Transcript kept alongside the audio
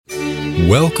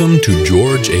Welcome to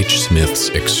George H. Smith's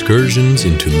Excursions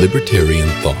into Libertarian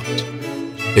Thought,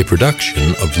 a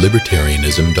production of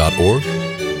libertarianism.org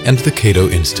and the Cato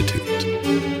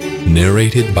Institute.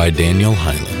 Narrated by Daniel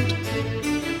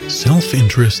Hyland.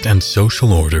 Self-Interest and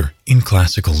Social Order in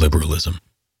Classical Liberalism.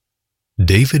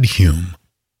 David Hume.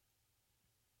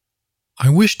 I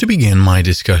wish to begin my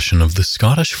discussion of the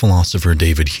Scottish philosopher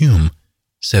David Hume,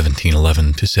 1711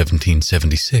 to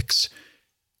 1776,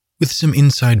 with some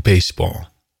inside baseball.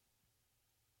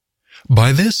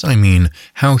 By this I mean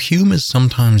how Hume is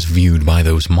sometimes viewed by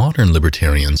those modern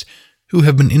libertarians who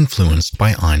have been influenced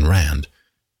by Ayn Rand.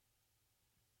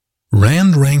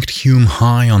 Rand ranked Hume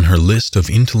high on her list of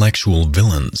intellectual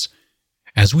villains,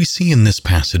 as we see in this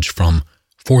passage from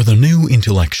For the New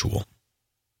Intellectual.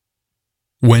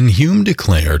 When Hume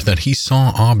declared that he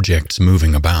saw objects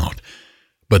moving about,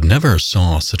 but never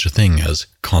saw such a thing as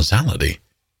causality,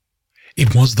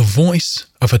 it was the voice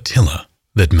of Attila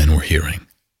that men were hearing.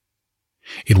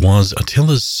 It was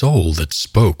Attila's soul that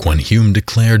spoke when Hume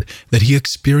declared that he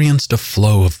experienced a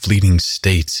flow of fleeting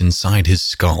states inside his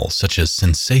skull, such as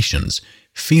sensations,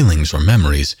 feelings, or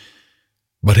memories,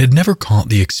 but had never caught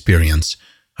the experience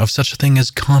of such a thing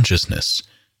as consciousness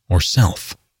or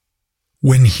self.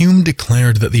 When Hume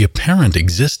declared that the apparent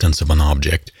existence of an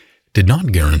object did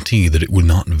not guarantee that it would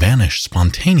not vanish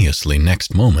spontaneously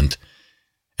next moment,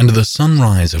 and the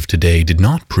sunrise of today did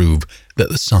not prove that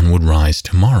the sun would rise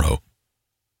tomorrow.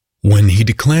 When he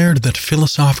declared that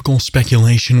philosophical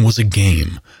speculation was a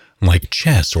game, like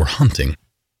chess or hunting,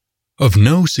 of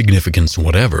no significance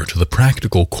whatever to the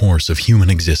practical course of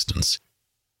human existence,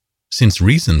 since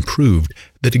reason proved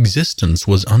that existence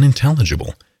was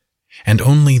unintelligible, and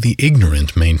only the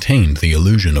ignorant maintained the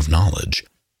illusion of knowledge.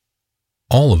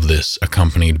 All of this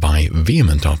accompanied by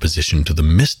vehement opposition to the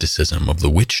mysticism of the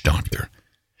witch doctor,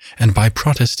 and by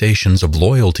protestations of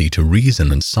loyalty to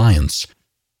reason and science.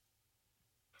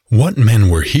 What men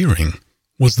were hearing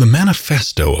was the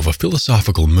manifesto of a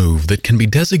philosophical move that can be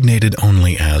designated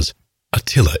only as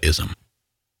Attilaism.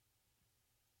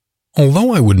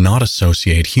 Although I would not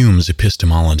associate Hume's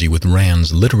epistemology with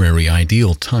Rand's literary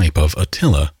ideal type of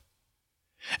Attila,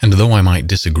 and though I might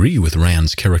disagree with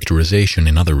Rand's characterization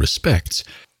in other respects,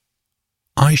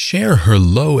 I share her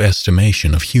low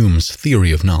estimation of Hume's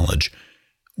theory of knowledge,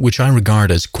 which I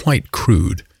regard as quite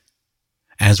crude,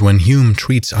 as when Hume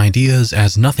treats ideas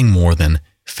as nothing more than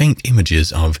faint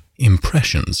images of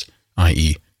impressions,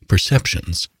 i.e.,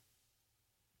 perceptions.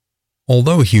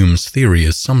 Although Hume's theory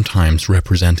is sometimes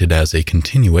represented as a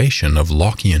continuation of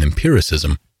Lockean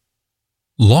empiricism,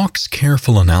 Locke's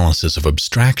careful analysis of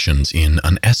abstractions in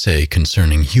An Essay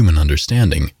Concerning Human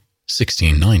Understanding,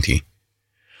 1690,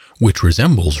 which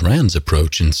resembles Rand's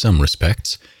approach in some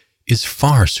respects, is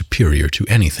far superior to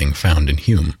anything found in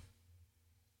Hume.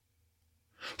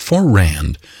 For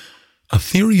Rand, a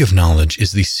theory of knowledge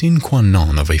is the sine qua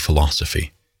non of a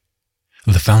philosophy,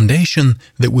 the foundation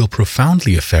that will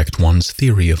profoundly affect one's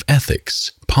theory of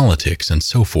ethics, politics, and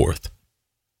so forth.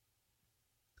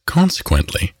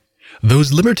 Consequently,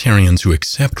 those libertarians who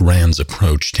accept Rand's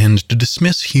approach tend to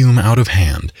dismiss Hume out of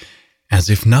hand, as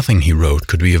if nothing he wrote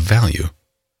could be of value.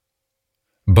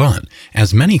 But,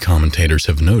 as many commentators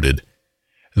have noted,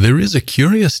 there is a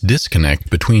curious disconnect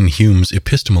between Hume's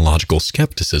epistemological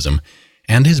skepticism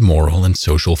and his moral and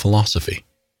social philosophy.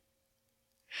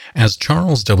 As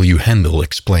Charles W. Hendel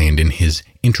explained in his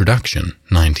Introduction,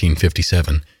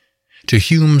 1957, to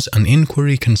Hume's An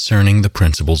Inquiry Concerning the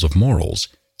Principles of Morals,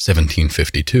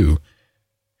 1752,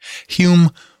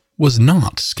 Hume was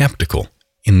not skeptical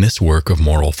in this work of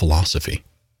moral philosophy.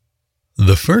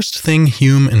 The first thing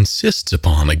Hume insists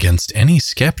upon against any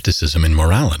skepticism in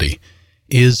morality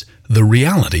is the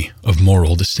reality of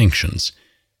moral distinctions.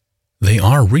 They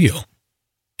are real,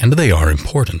 and they are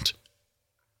important.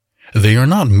 They are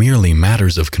not merely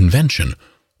matters of convention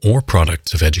or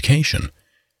products of education.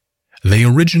 They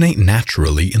originate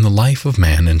naturally in the life of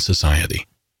man and society.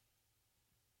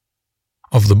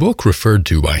 Of the book referred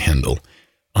to by Hendel,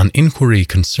 An Inquiry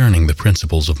Concerning the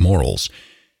Principles of Morals,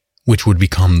 which would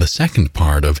become the second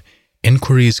part of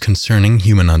Inquiries Concerning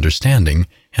Human Understanding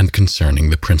and Concerning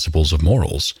the Principles of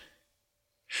Morals,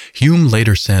 Hume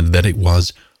later said that it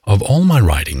was, of all my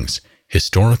writings,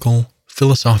 historical,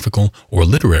 philosophical, or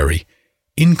literary,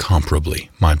 incomparably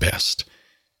my best.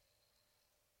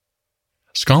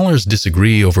 Scholars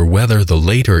disagree over whether the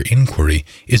later inquiry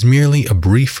is merely a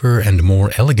briefer and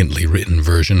more elegantly written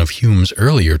version of Hume's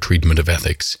earlier treatment of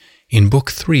ethics in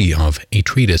Book 3 of A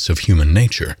Treatise of Human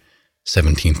Nature,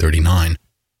 1739,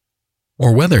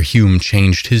 or whether Hume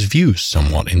changed his views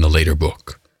somewhat in the later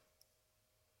book.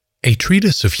 A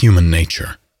Treatise of Human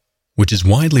Nature, which is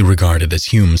widely regarded as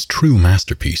Hume's true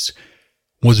masterpiece,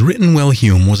 was written while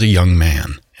Hume was a young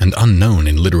man and unknown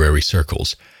in literary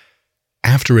circles.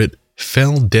 After it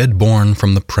fell dead-born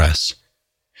from the press,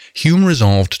 Hume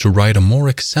resolved to write a more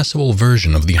accessible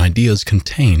version of the ideas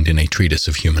contained in A Treatise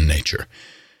of Human Nature,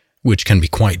 which can be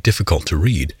quite difficult to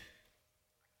read.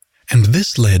 And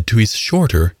this led to his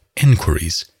shorter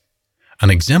Enquiries,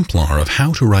 an exemplar of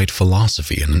how to write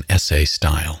philosophy in an essay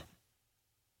style.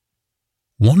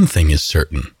 One thing is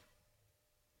certain.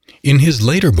 In his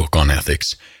later book on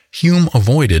ethics, Hume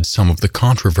avoided some of the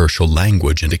controversial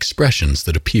language and expressions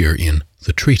that appear in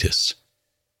the treatise.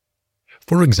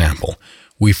 For example,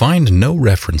 we find no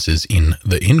references in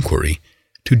the Inquiry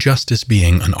to justice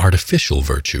being an artificial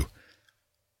virtue,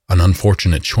 an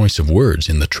unfortunate choice of words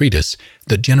in the treatise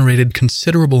that generated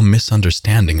considerable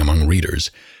misunderstanding among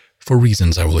readers, for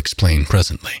reasons I will explain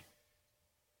presently.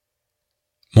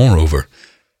 Moreover,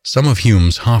 some of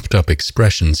Hume's hopped-up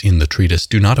expressions in the treatise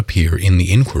do not appear in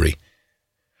the Inquiry,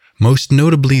 most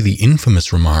notably the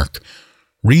infamous remark,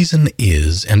 "Reason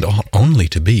is, and ought only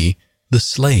to be, the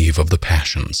slave of the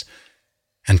passions,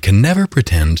 and can never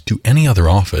pretend to any other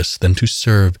office than to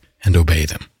serve and obey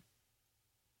them."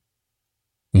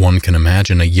 One can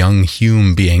imagine a young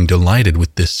Hume being delighted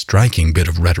with this striking bit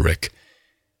of rhetoric,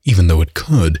 even though it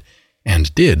could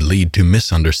and did lead to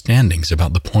misunderstandings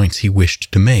about the points he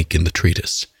wished to make in the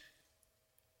treatise.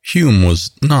 Hume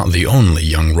was not the only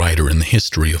young writer in the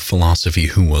history of philosophy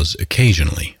who was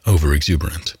occasionally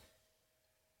overexuberant.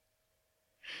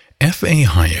 F.A.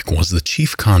 Hayek was the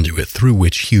chief conduit through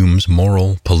which Hume's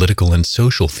moral, political, and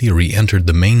social theory entered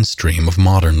the mainstream of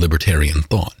modern libertarian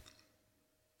thought.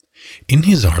 In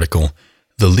his article,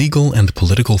 The Legal and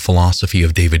Political Philosophy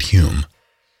of David Hume,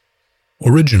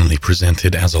 originally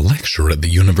presented as a lecture at the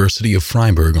University of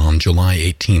Freiburg on July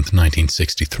 18,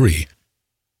 1963,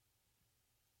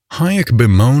 Hayek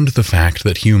bemoaned the fact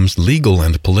that Hume's legal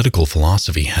and political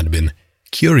philosophy had been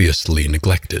curiously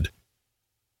neglected.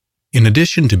 In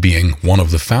addition to being one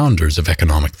of the founders of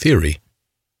economic theory,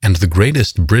 and the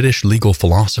greatest British legal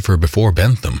philosopher before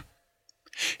Bentham,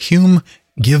 Hume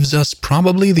gives us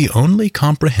probably the only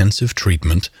comprehensive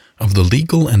treatment of the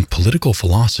legal and political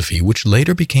philosophy which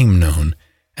later became known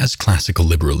as classical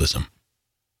liberalism.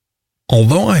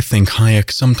 Although I think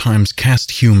Hayek sometimes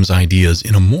cast Hume's ideas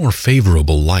in a more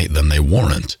favorable light than they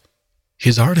warrant,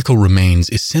 his article remains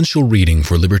essential reading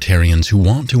for libertarians who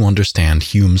want to understand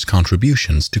Hume's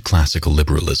contributions to classical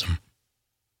liberalism.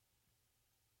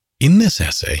 In this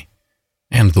essay,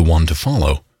 and the one to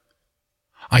follow,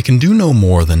 I can do no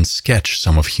more than sketch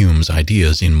some of Hume's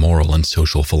ideas in moral and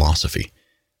social philosophy,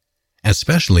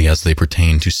 especially as they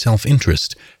pertain to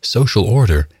self-interest, social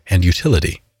order, and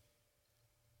utility.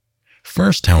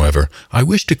 First, however, I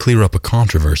wish to clear up a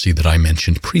controversy that I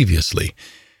mentioned previously,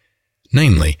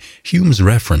 namely, Hume's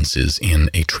references in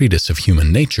A Treatise of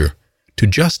Human Nature to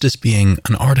justice being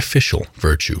an artificial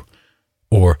virtue,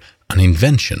 or an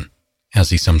invention,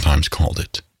 as he sometimes called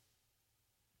it.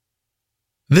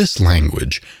 This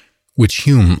language, which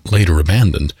Hume later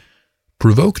abandoned,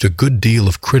 provoked a good deal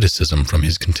of criticism from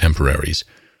his contemporaries,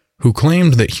 who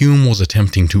claimed that Hume was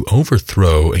attempting to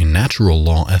overthrow a natural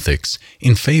law ethics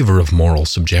in favor of moral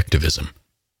subjectivism.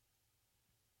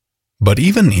 But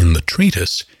even in the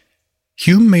treatise,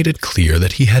 Hume made it clear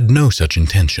that he had no such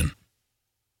intention.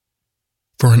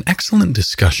 For an excellent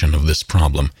discussion of this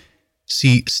problem,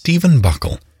 see Stephen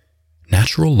Buckle,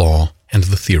 Natural Law and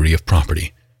the Theory of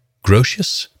Property,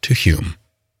 Grotius to Hume,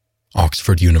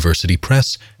 Oxford University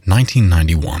Press,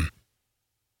 1991.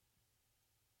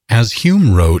 As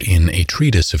Hume wrote in A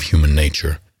Treatise of Human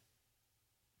Nature,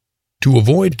 "To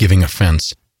avoid giving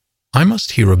offense, I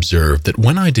must here observe that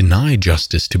when I deny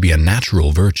justice to be a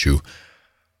natural virtue,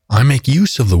 I make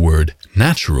use of the word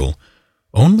natural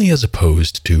only as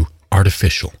opposed to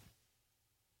artificial.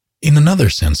 In another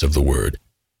sense of the word,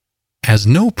 as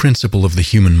no principle of the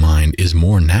human mind is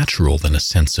more natural than a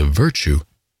sense of virtue,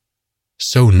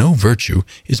 so no virtue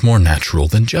is more natural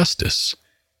than justice.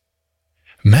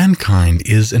 Mankind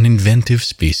is an inventive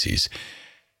species,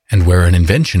 and where an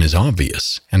invention is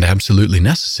obvious and absolutely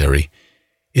necessary,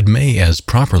 it may as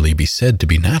properly be said to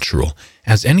be natural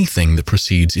as anything that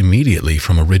proceeds immediately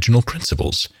from original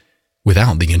principles,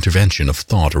 without the intervention of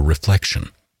thought or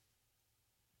reflection.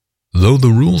 Though the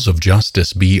rules of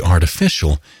justice be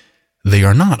artificial, they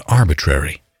are not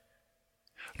arbitrary.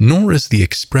 Nor is the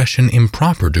expression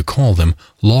improper to call them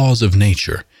laws of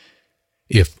nature,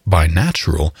 if by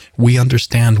natural we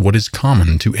understand what is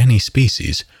common to any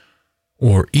species,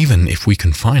 or even if we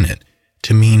confine it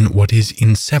to mean what is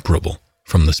inseparable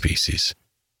from the species.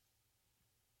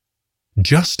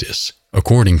 Justice,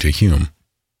 according to Hume,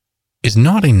 is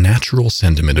not a natural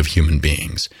sentiment of human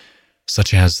beings,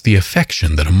 such as the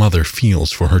affection that a mother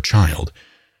feels for her child,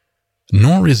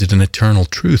 nor is it an eternal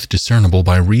truth discernible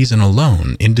by reason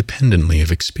alone, independently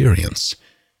of experience.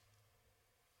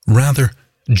 Rather,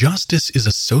 justice is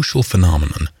a social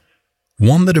phenomenon,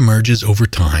 one that emerges over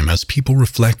time as people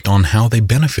reflect on how they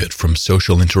benefit from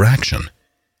social interaction,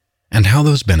 and how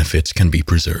those benefits can be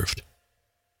preserved.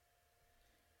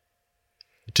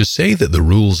 To say that the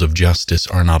rules of justice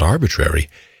are not arbitrary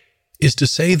is to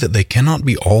say that they cannot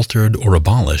be altered or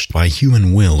abolished by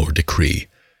human will or decree,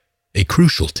 a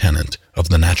crucial tenet of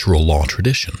the natural law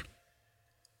tradition.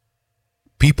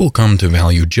 People come to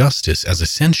value justice as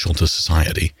essential to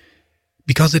society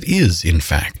because it is, in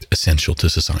fact, essential to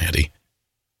society.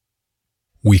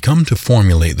 We come to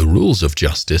formulate the rules of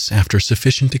justice after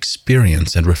sufficient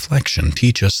experience and reflection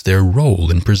teach us their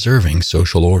role in preserving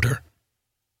social order.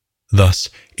 Thus,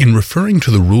 in referring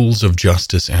to the rules of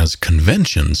justice as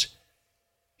conventions,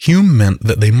 Hume meant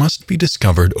that they must be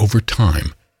discovered over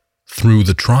time, through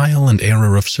the trial and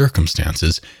error of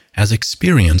circumstances, as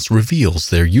experience reveals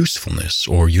their usefulness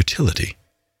or utility.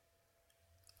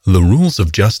 The rules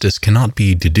of justice cannot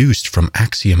be deduced from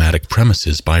axiomatic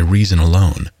premises by reason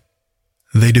alone.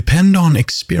 They depend on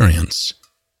experience,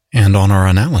 and on our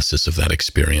analysis of that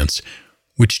experience,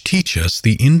 which teach us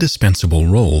the indispensable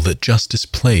role that justice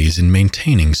plays in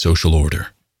maintaining social order.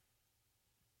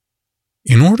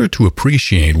 In order to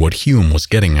appreciate what Hume was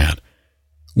getting at,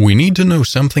 we need to know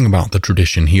something about the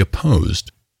tradition he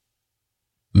opposed.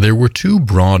 There were two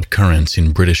broad currents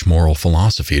in British moral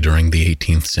philosophy during the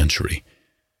 18th century.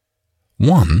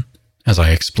 One, as I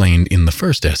explained in the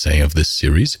first essay of this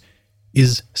series,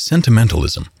 is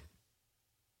sentimentalism,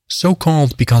 so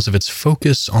called because of its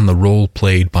focus on the role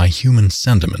played by human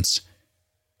sentiments,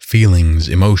 feelings,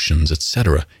 emotions,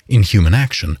 etc., in human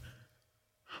action,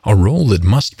 a role that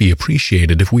must be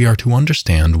appreciated if we are to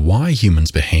understand why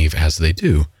humans behave as they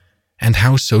do, and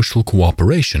how social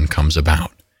cooperation comes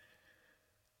about.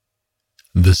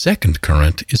 The second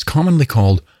current is commonly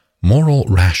called moral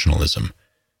rationalism,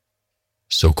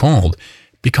 so called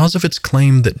because of its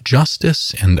claim that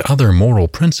justice and other moral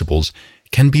principles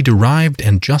can be derived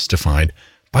and justified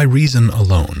by reason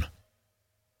alone.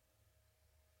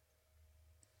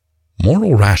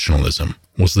 Moral rationalism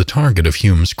was the target of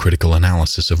Hume's critical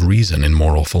analysis of reason in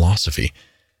moral philosophy,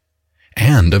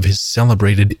 and of his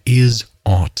celebrated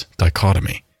is-ought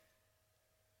dichotomy.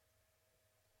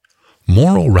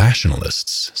 Moral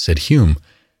rationalists, said Hume,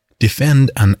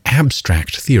 defend an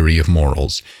abstract theory of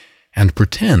morals and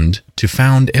pretend to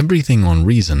found everything on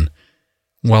reason,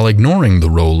 while ignoring the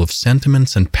role of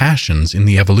sentiments and passions in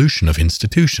the evolution of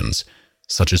institutions,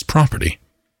 such as property.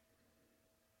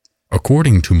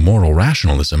 According to moral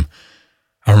rationalism,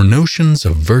 our notions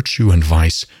of virtue and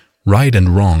vice, right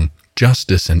and wrong,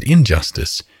 justice and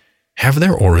injustice, have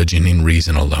their origin in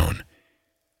reason alone,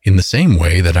 in the same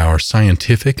way that our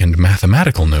scientific and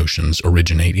mathematical notions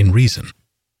originate in reason.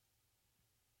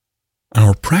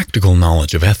 Our practical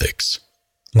knowledge of ethics,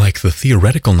 like the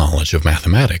theoretical knowledge of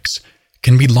mathematics,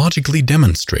 can be logically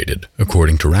demonstrated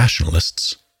according to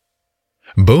rationalists.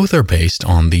 Both are based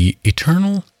on the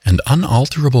eternal and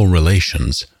unalterable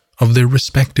relations of their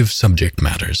respective subject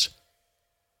matters.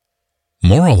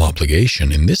 Moral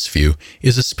obligation, in this view,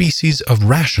 is a species of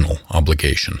rational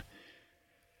obligation.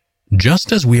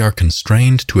 Just as we are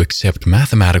constrained to accept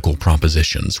mathematical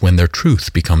propositions when their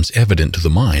truth becomes evident to the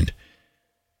mind,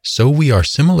 so we are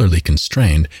similarly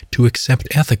constrained to accept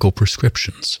ethical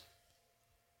prescriptions.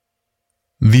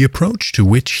 The approach to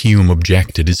which Hume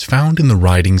objected is found in the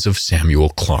writings of Samuel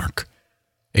Clarke,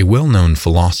 a well-known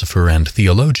philosopher and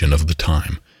theologian of the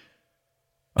time.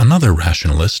 Another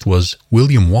rationalist was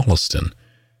William Wollaston,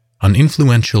 an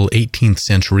influential 18th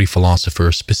century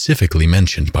philosopher specifically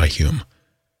mentioned by Hume.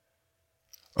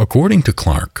 According to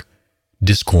Clarke,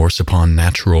 Discourse upon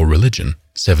Natural Religion,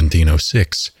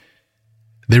 1706,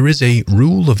 there is a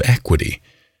rule of equity,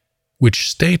 which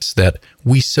states that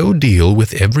we so deal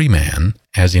with every man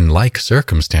as in like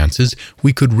circumstances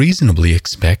we could reasonably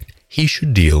expect he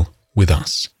should deal with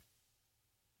us.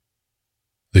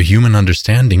 The human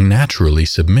understanding naturally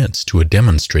submits to a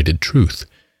demonstrated truth.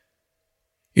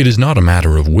 It is not a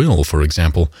matter of will, for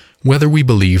example, whether we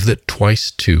believe that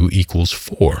twice 2 equals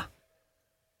 4.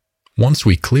 Once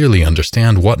we clearly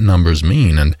understand what numbers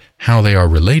mean and how they are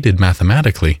related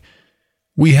mathematically,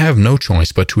 we have no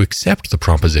choice but to accept the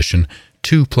proposition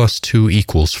 2 plus 2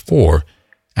 equals 4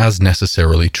 as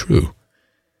necessarily true.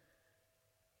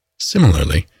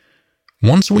 Similarly,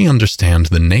 once we understand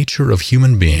the nature of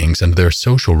human beings and their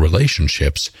social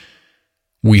relationships,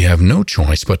 we have no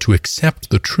choice but to accept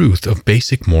the truth of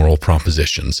basic moral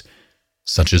propositions,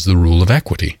 such as the rule of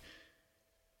equity.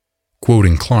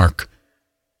 Quoting Clarke,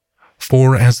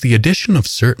 "For as the addition of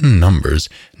certain numbers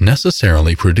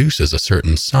necessarily produces a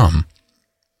certain sum,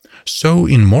 so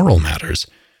in moral matters,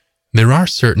 there are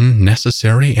certain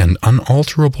necessary and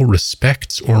unalterable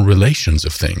respects or relations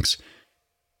of things,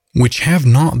 which have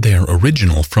not their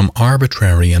original from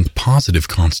arbitrary and positive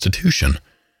constitution,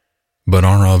 but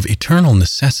are of eternal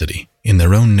necessity in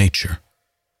their own nature."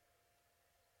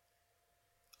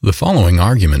 The following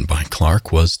argument by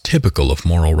Clarke was typical of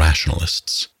moral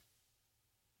rationalists.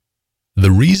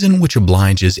 "The reason which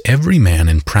obliges every man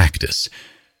in practice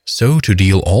so to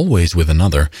deal always with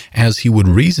another as he would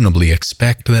reasonably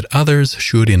expect that others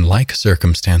should in like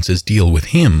circumstances deal with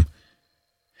him,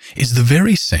 is the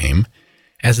very same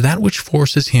as that which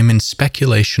forces him in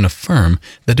speculation affirm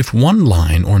that if one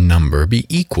line or number be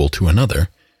equal to another,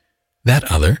 that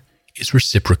other is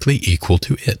reciprocally equal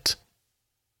to it.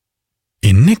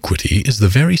 Iniquity is the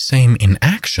very same in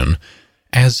action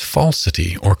as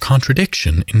falsity or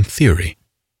contradiction in theory,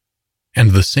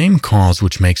 and the same cause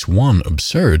which makes one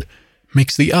absurd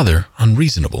makes the other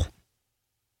unreasonable.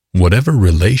 Whatever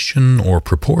relation or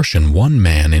proportion one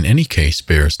man in any case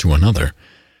bears to another,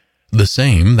 the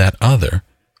same that other,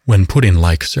 when put in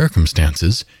like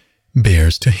circumstances,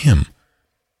 bears to him.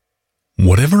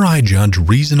 Whatever I judge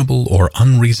reasonable or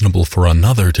unreasonable for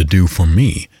another to do for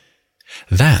me,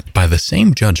 that by the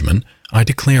same judgment I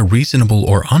declare reasonable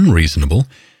or unreasonable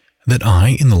that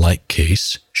I in the like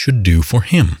case should do for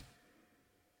him.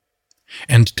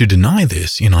 And to deny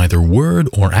this in either word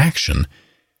or action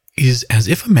is as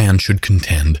if a man should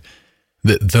contend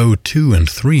that though 2 and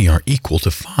 3 are equal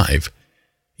to 5,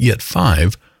 yet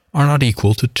 5 are not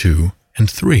equal to 2 and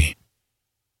 3.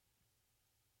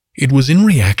 It was in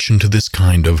reaction to this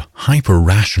kind of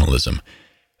hyper-rationalism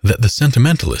that the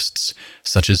sentimentalists,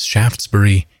 such as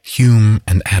Shaftesbury, Hume,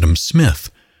 and Adam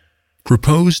Smith,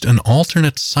 proposed an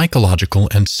alternate psychological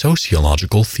and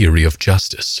sociological theory of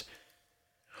justice,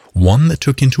 one that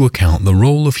took into account the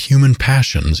role of human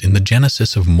passions in the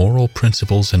genesis of moral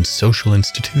principles and social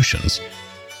institutions,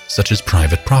 such as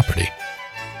private property.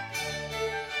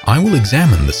 I will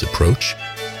examine this approach,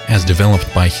 as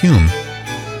developed by Hume,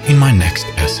 in my next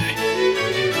essay.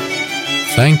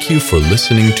 Thank you for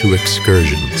listening to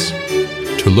Excursions.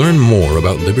 To learn more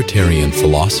about libertarian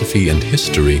philosophy and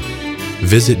history,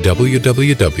 visit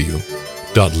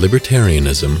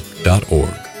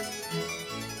www.libertarianism.org.